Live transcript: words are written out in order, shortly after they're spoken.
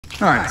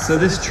Alright, so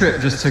this trip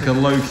just took a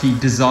low-key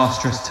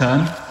disastrous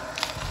turn.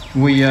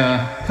 We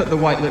put the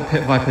white-lipped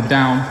pit viper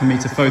down for me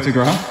to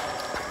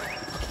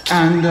photograph,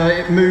 and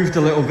it moved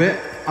a little bit.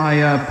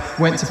 I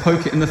went to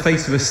poke it in the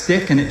face with a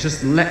stick and it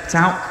just leapt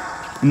out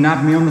and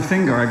nabbed me on the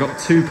finger. I got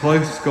too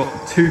close,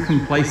 got too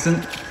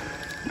complacent,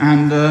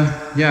 and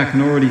yeah, I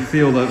can already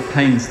feel the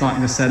pain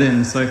starting to set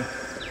in, so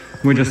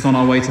we're just on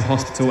our way to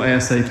hospital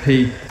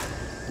ASAP.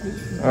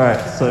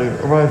 Alright, so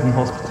arrived in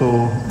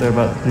hospital, they're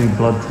about to do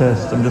blood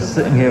tests. I'm just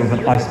sitting here with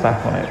an ice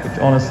pack on it, which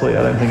honestly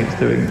I don't think it's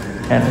doing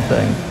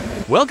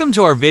anything. Welcome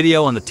to our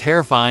video on the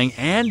terrifying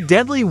and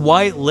deadly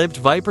white-lipped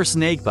viper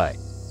snakebite.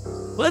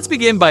 Let's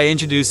begin by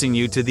introducing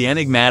you to the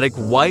enigmatic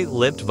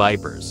white-lipped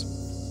vipers.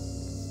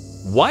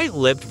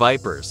 White-lipped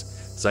vipers,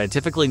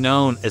 scientifically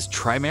known as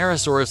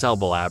Trimerosaurus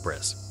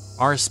albolabris,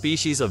 are a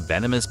species of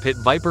venomous pit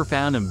viper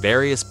found in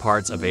various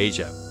parts of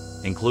Asia,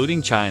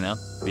 including China,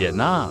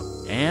 Vietnam,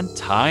 and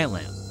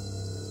Thailand.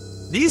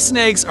 These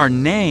snakes are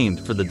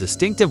named for the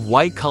distinctive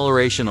white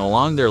coloration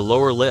along their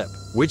lower lip,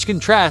 which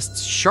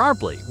contrasts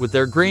sharply with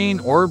their green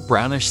or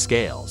brownish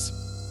scales.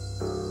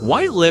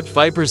 White-lipped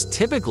vipers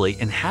typically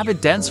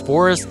inhabit dense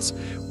forests,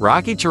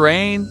 rocky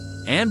terrain,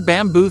 and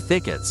bamboo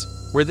thickets,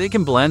 where they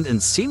can blend in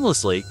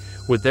seamlessly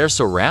with their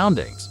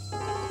surroundings.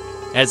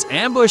 As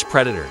ambush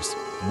predators,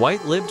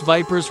 white-lipped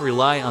vipers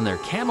rely on their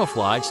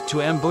camouflage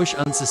to ambush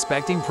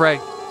unsuspecting prey,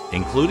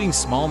 including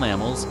small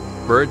mammals,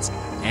 birds,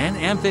 and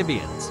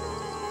amphibians.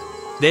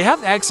 They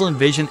have excellent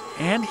vision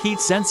and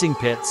heat-sensing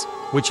pits,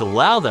 which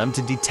allow them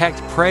to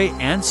detect prey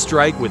and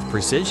strike with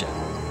precision.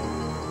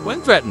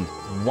 When threatened,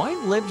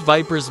 white-lipped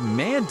vipers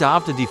may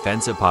adopt a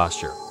defensive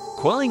posture,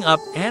 coiling up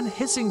and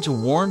hissing to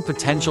warn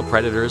potential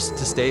predators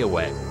to stay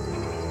away.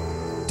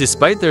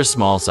 Despite their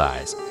small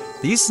size,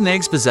 these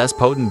snakes possess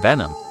potent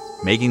venom,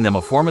 making them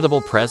a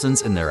formidable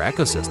presence in their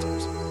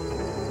ecosystems.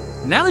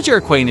 Now that you're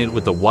acquainted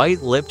with the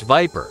white-lipped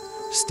viper,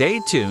 stay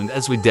tuned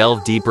as we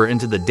delve deeper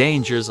into the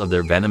dangers of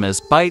their venomous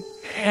bite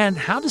and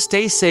how to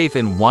stay safe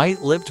in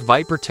white-lipped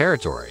viper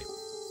territory.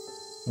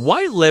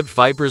 White-lipped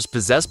vipers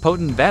possess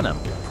potent venom,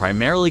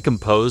 primarily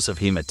composed of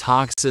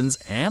hematoxins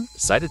and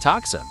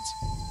cytotoxins.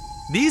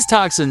 These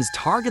toxins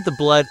target the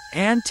blood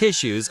and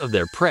tissues of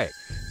their prey,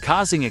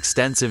 causing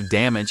extensive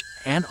damage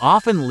and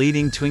often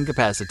leading to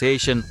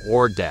incapacitation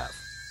or death.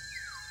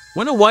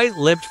 When a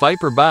white-lipped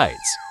viper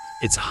bites,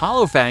 its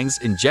hollow fangs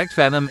inject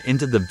venom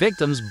into the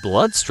victim's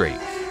bloodstream.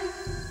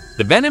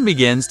 The venom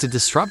begins to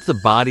disrupt the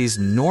body's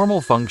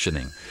normal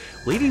functioning,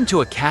 leading to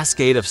a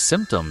cascade of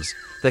symptoms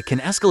that can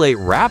escalate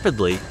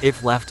rapidly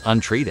if left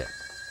untreated.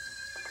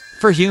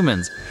 For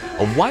humans,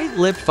 a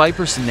white-lipped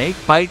viper snake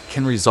bite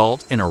can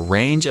result in a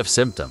range of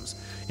symptoms,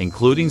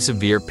 including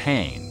severe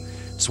pain,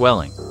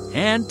 swelling,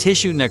 and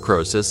tissue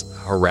necrosis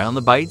around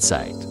the bite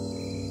site.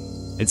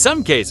 In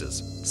some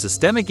cases,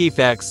 systemic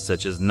effects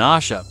such as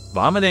nausea,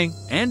 vomiting,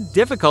 and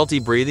difficulty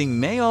breathing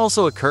may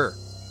also occur.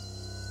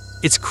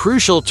 It's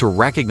crucial to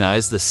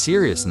recognize the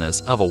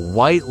seriousness of a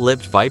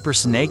white-lipped viper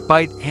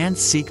snakebite and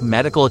seek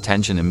medical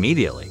attention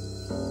immediately.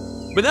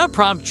 Without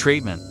prompt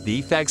treatment, the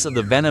effects of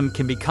the venom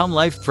can become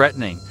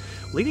life-threatening,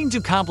 leading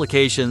to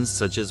complications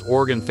such as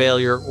organ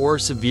failure or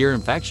severe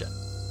infection.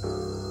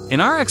 In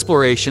our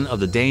exploration of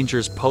the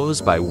dangers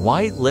posed by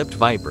white-lipped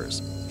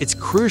vipers, it's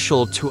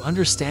crucial to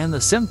understand the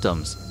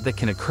symptoms that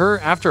can occur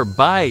after a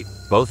bite,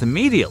 both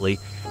immediately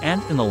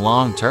and in the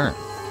long term.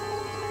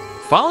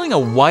 Following a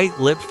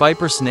white-lipped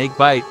viper snake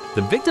bite,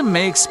 the victim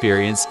may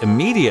experience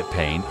immediate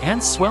pain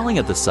and swelling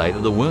at the site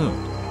of the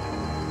wound.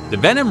 The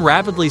venom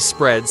rapidly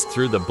spreads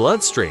through the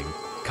bloodstream,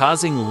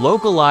 causing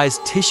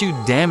localized tissue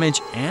damage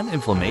and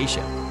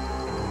inflammation.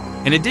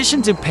 In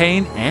addition to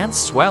pain and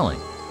swelling,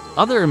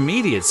 other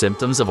immediate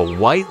symptoms of a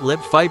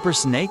white-lipped viper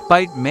snake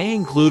bite may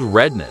include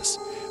redness,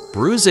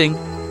 bruising,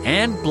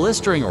 and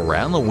blistering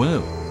around the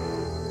wound.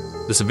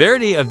 The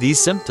severity of these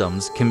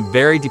symptoms can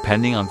vary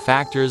depending on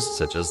factors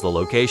such as the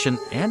location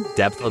and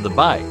depth of the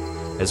bite,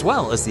 as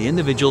well as the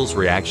individual's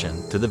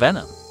reaction to the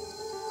venom.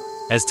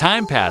 As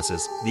time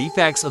passes, the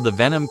effects of the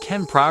venom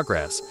can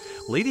progress,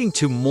 leading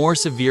to more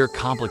severe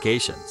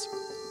complications.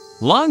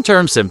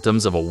 Long-term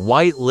symptoms of a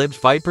white-lipped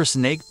viper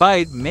snake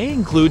bite may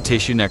include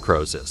tissue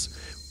necrosis,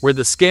 where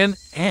the skin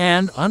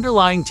and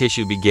underlying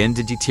tissue begin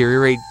to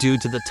deteriorate due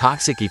to the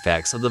toxic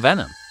effects of the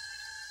venom.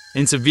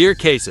 In severe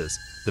cases,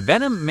 the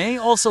venom may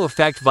also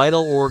affect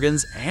vital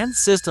organs and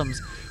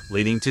systems,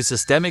 leading to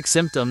systemic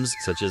symptoms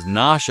such as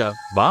nausea,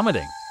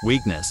 vomiting,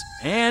 weakness,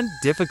 and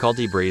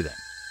difficulty breathing.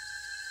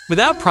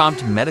 Without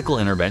prompt medical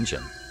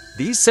intervention,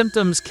 these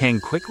symptoms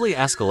can quickly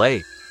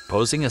escalate,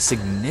 posing a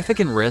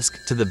significant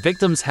risk to the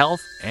victim's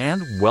health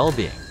and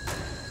well-being.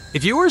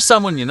 If you or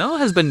someone you know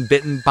has been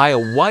bitten by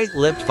a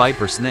white-lipped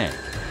viper snake,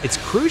 it's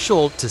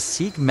crucial to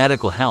seek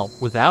medical help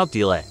without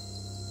delay.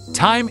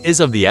 Time is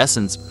of the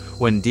essence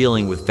when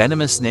dealing with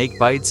venomous snake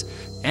bites,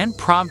 and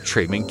prompt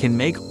treatment can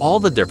make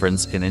all the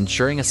difference in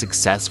ensuring a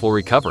successful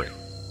recovery.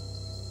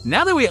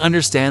 Now that we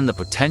understand the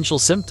potential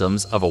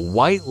symptoms of a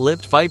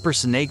white-lipped viper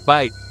snake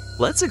bite,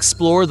 let's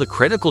explore the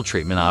critical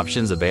treatment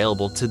options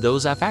available to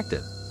those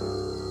affected.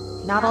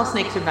 Not all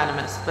snakes are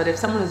venomous, but if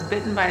someone is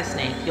bitten by a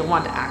snake, you'll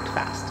want to act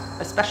fast,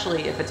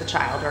 especially if it's a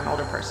child or an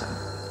older person.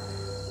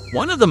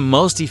 One of the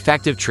most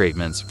effective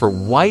treatments for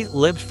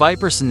white-lipped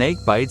viper snake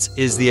bites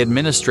is the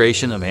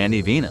administration of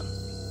antivenom.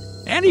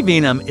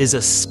 Antivenom is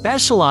a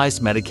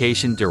specialized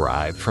medication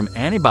derived from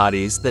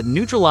antibodies that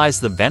neutralize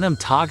the venom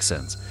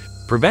toxins,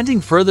 preventing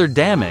further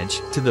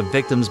damage to the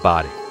victim's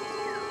body.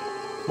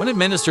 When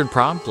administered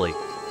promptly,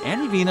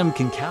 antivenom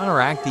can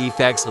counteract the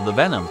effects of the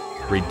venom,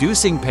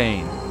 reducing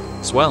pain,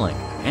 swelling,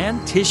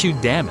 and tissue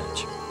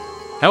damage.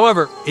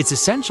 However, it's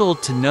essential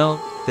to note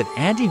that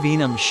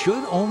antivenom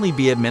should only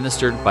be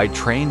administered by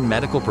trained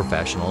medical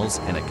professionals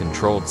in a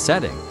controlled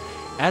setting,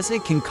 as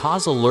it can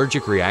cause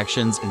allergic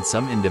reactions in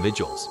some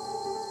individuals.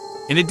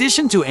 In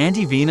addition to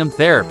antivenom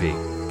therapy,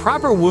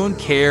 proper wound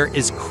care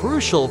is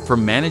crucial for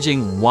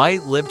managing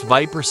white-lipped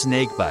viper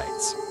snake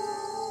bites.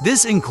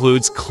 This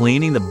includes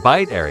cleaning the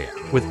bite area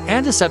with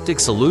antiseptic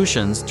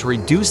solutions to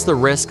reduce the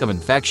risk of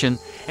infection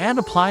and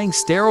applying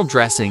sterile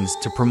dressings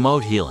to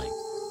promote healing.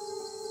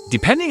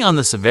 Depending on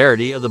the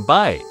severity of the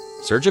bite,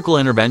 surgical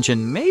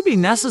intervention may be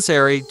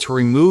necessary to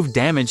remove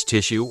damaged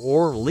tissue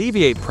or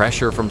alleviate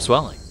pressure from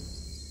swelling.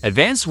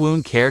 Advanced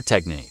wound care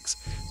techniques,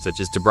 such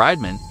as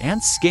debridement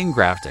and skin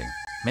grafting,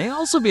 may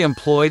also be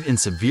employed in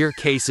severe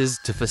cases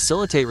to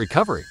facilitate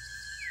recovery.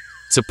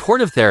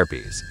 Supportive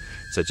therapies,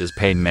 such as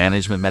pain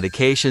management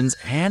medications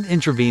and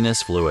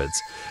intravenous fluids,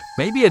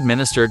 may be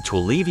administered to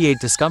alleviate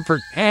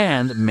discomfort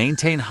and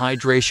maintain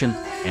hydration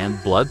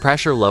and blood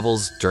pressure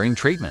levels during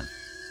treatment.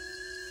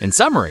 In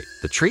summary,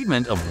 the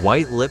treatment of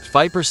white-lipped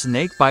viper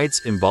snake bites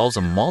involves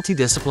a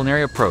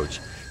multidisciplinary approach,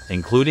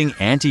 including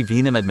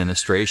antivenom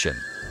administration,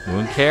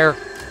 wound care,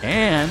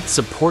 and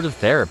supportive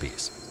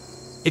therapies.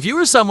 If you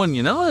or someone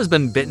you know has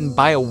been bitten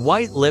by a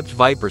white-lipped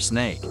viper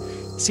snake,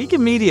 seek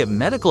immediate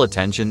medical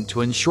attention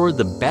to ensure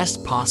the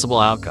best possible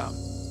outcome.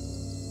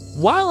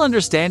 While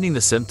understanding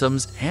the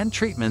symptoms and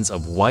treatments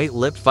of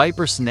white-lipped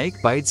viper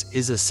snake bites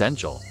is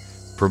essential,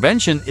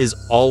 prevention is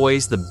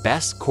always the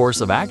best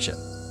course of action.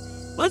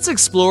 Let's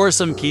explore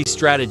some key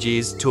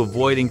strategies to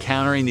avoid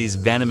encountering these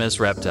venomous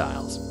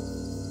reptiles.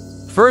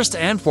 First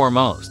and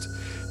foremost,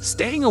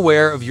 staying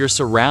aware of your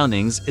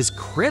surroundings is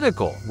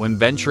critical when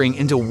venturing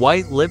into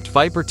white-lipped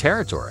viper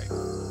territory.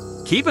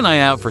 Keep an eye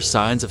out for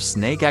signs of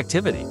snake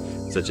activity,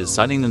 such as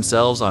sunning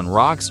themselves on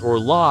rocks or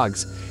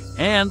logs,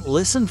 and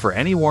listen for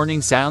any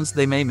warning sounds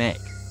they may make.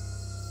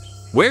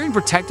 Wearing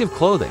protective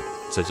clothing,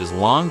 such as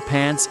long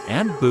pants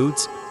and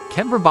boots,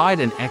 can provide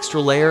an extra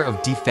layer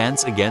of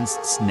defense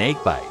against snake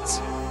bites.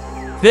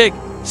 Thick,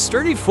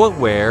 sturdy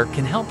footwear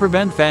can help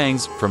prevent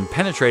fangs from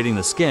penetrating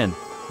the skin,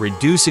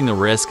 reducing the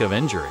risk of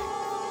injury.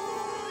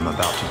 I'm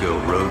about to go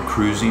road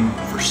cruising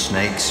for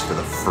snakes for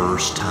the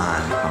first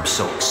time. I'm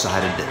so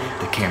excited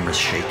that the camera's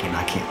shaking.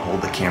 I can't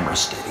hold the camera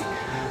steady.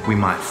 We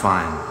might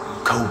find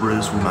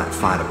cobras, we might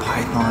find a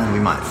python, we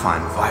might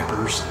find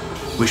vipers.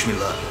 Wish me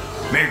luck.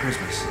 Merry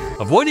Christmas.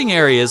 Avoiding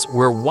areas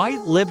where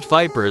white-lipped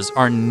vipers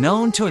are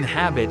known to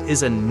inhabit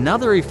is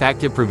another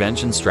effective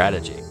prevention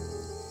strategy.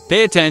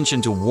 Pay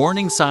attention to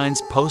warning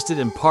signs posted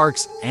in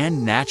parks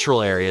and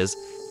natural areas,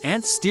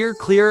 and steer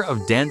clear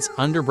of dense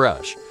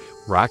underbrush,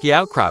 rocky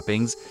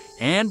outcroppings,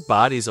 and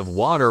bodies of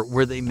water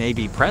where they may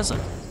be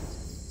present.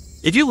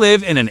 If you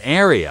live in an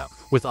area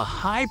with a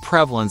high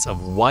prevalence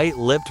of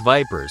white-lipped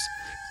vipers,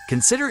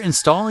 consider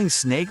installing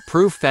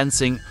snake-proof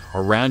fencing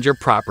around your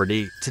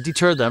property to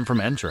deter them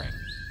from entering.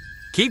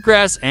 Keep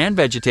grass and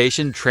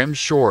vegetation trimmed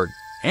short,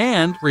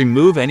 and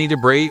remove any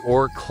debris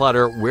or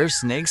clutter where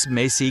snakes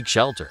may seek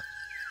shelter.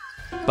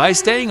 By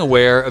staying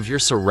aware of your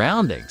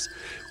surroundings,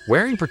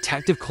 wearing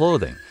protective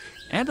clothing,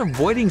 and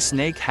avoiding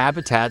snake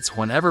habitats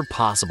whenever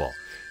possible,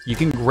 you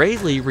can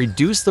greatly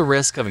reduce the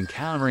risk of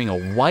encountering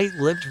a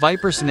white-lipped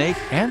viper snake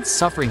and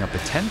suffering a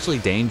potentially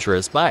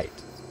dangerous bite.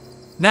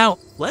 Now,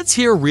 let's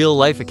hear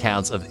real-life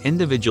accounts of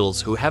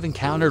individuals who have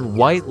encountered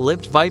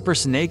white-lipped viper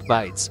snake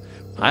bites,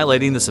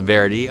 highlighting the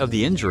severity of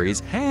the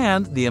injuries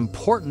and the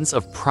importance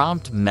of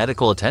prompt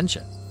medical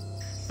attention.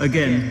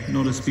 Again,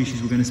 not a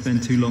species we're going to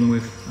spend too long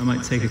with. I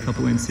might take a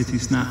couple in situ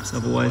snaps,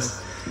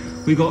 otherwise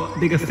we've got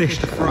bigger fish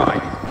to fry.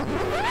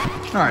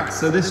 Alright,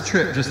 so this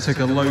trip just took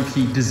a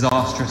low-key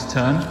disastrous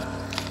turn.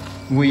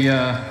 We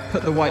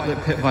put the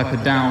white-lipped pit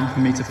viper down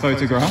for me to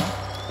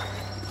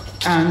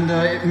photograph, and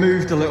it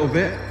moved a little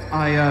bit.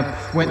 I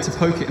went to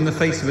poke it in the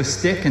face with a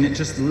stick and it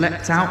just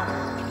leapt out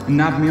and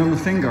nabbed me on the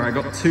finger. I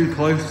got too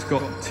close,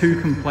 got too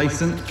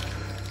complacent,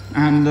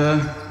 and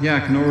yeah, I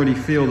can already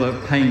feel the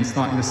pain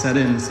starting to set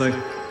in, so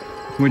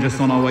we're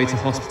just on our way to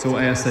hospital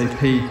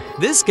ASAP.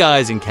 This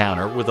guy's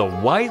encounter with a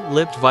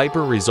white-lipped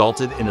viper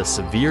resulted in a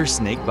severe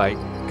snake bite,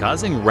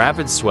 causing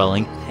rapid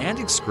swelling and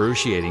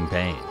excruciating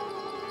pain.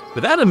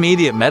 Without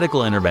immediate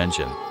medical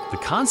intervention, the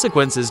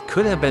consequences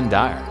could have been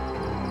dire.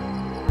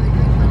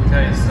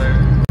 Okay,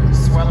 so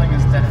swelling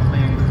has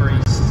definitely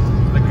increased.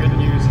 The good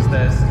news is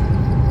there's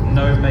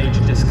no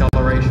major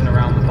discoloration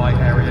around the bite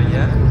area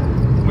yet.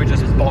 We're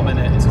just bombing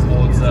it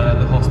towards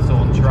the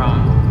hospital in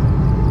Toronto.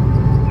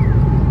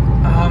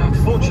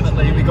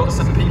 Fortunately, we got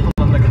some people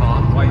in the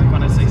car.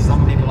 When I say some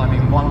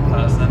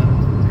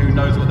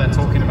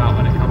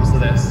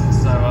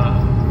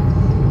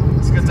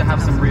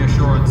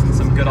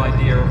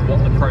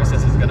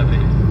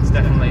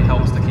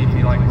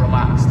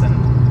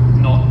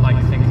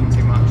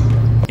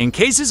In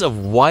cases of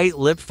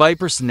white-lipped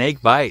viper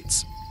snake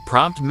bites,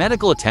 prompt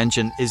medical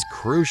attention is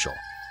crucial.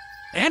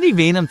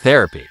 Antivenom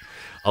therapy,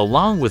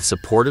 along with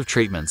supportive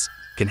treatments,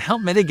 can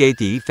help mitigate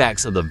the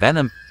effects of the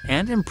venom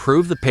and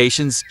improve the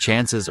patient's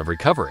chances of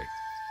recovery.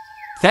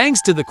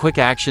 Thanks to the quick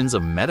actions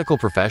of medical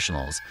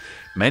professionals,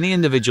 many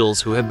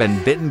individuals who have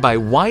been bitten by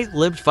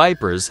white-lipped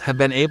vipers have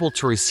been able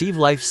to receive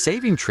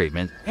life-saving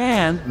treatment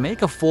and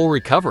make a full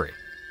recovery.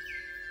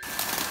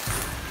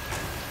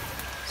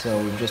 So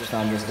we've just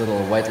found this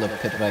little white-lipped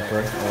pit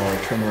viper, or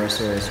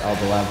Trimerosaurus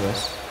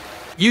albolabris.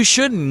 You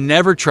should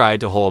never try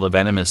to hold a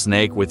venomous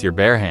snake with your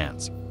bare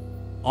hands.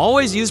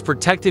 Always use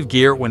protective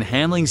gear when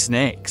handling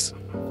snakes.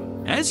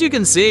 As you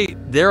can see,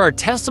 there are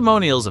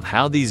testimonials of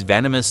how these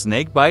venomous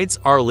snake bites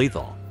are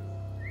lethal.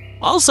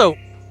 Also,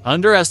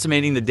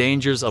 underestimating the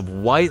dangers of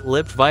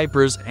white-lipped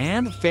vipers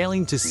and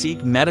failing to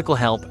seek medical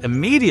help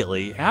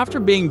immediately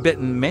after being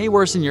bitten may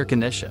worsen your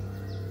condition.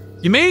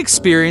 You may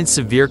experience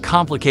severe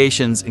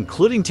complications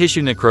including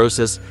tissue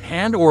necrosis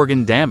and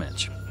organ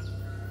damage.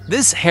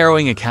 This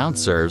harrowing account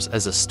serves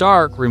as a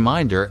stark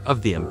reminder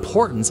of the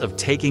importance of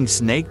taking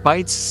snake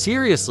bites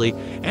seriously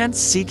and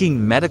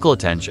seeking medical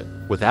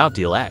attention without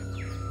delay.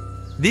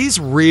 These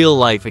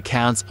real-life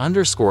accounts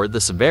underscore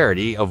the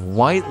severity of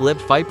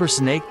white-lipped viper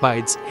snake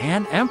bites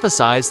and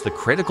emphasize the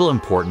critical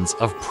importance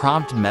of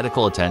prompt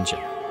medical attention.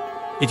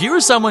 If you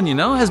or someone you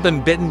know has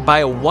been bitten by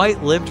a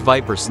white-lipped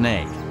viper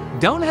snake,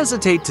 don't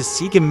hesitate to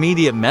seek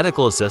immediate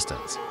medical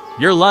assistance.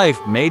 Your life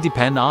may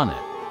depend on it.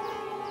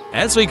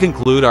 As we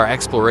conclude our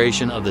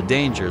exploration of the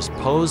dangers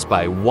posed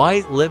by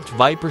white-lipped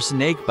viper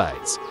snake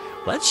bites,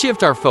 let's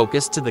shift our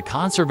focus to the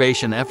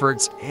conservation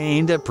efforts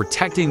aimed at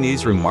protecting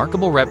these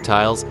remarkable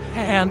reptiles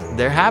and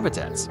their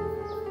habitats.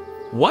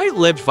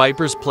 White-lipped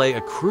vipers play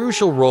a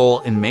crucial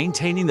role in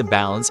maintaining the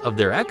balance of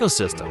their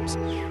ecosystems,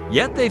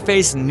 yet they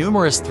face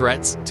numerous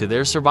threats to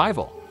their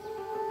survival.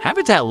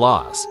 Habitat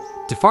loss,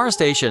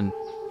 deforestation,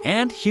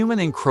 and human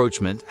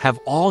encroachment have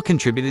all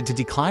contributed to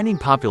declining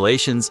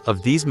populations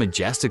of these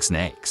majestic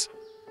snakes.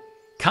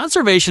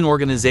 Conservation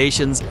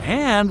organizations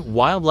and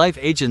wildlife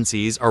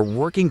agencies are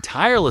working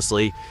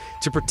tirelessly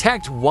to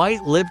protect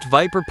white-lipped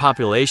viper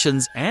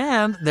populations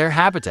and their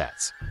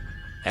habitats.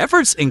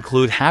 Efforts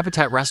include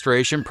habitat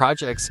restoration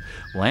projects,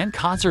 land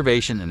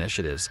conservation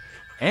initiatives,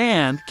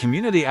 and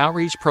community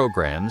outreach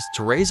programs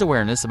to raise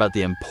awareness about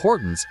the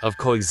importance of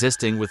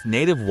coexisting with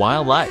native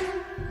wildlife.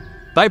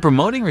 By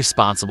promoting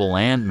responsible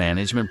land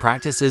management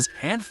practices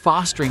and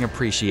fostering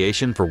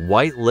appreciation for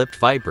white-lipped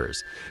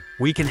vipers,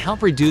 we can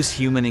help reduce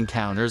human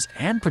encounters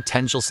and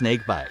potential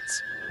snake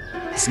bites.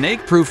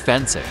 Snake-proof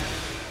fencing,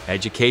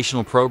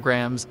 educational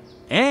programs,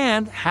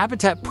 and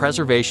habitat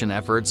preservation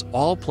efforts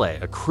all play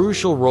a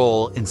crucial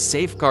role in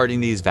safeguarding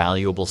these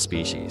valuable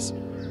species.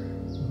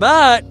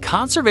 But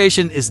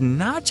conservation is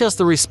not just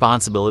the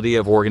responsibility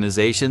of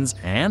organizations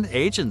and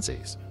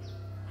agencies.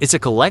 It's a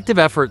collective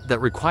effort that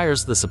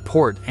requires the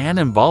support and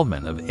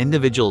involvement of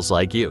individuals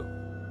like you.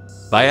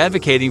 By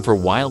advocating for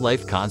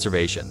wildlife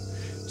conservation,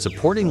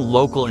 supporting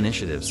local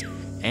initiatives,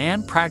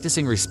 and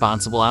practicing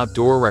responsible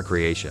outdoor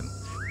recreation,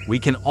 we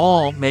can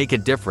all make a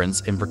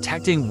difference in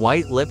protecting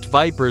white-lipped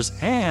vipers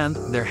and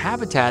their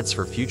habitats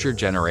for future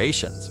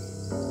generations.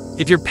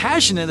 If you're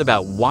passionate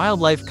about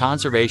wildlife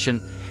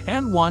conservation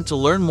and want to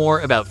learn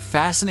more about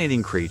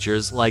fascinating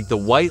creatures like the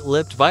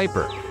white-lipped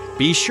viper,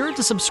 be sure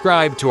to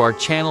subscribe to our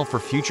channel for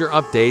future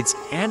updates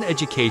and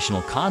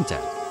educational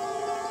content.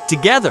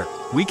 Together,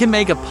 we can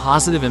make a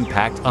positive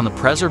impact on the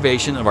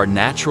preservation of our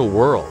natural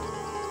world.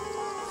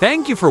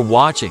 Thank you for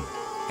watching,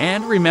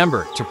 and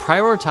remember to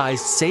prioritize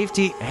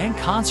safety and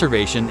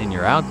conservation in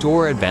your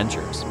outdoor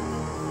adventures.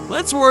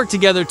 Let's work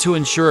together to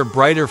ensure a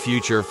brighter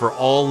future for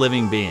all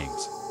living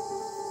beings.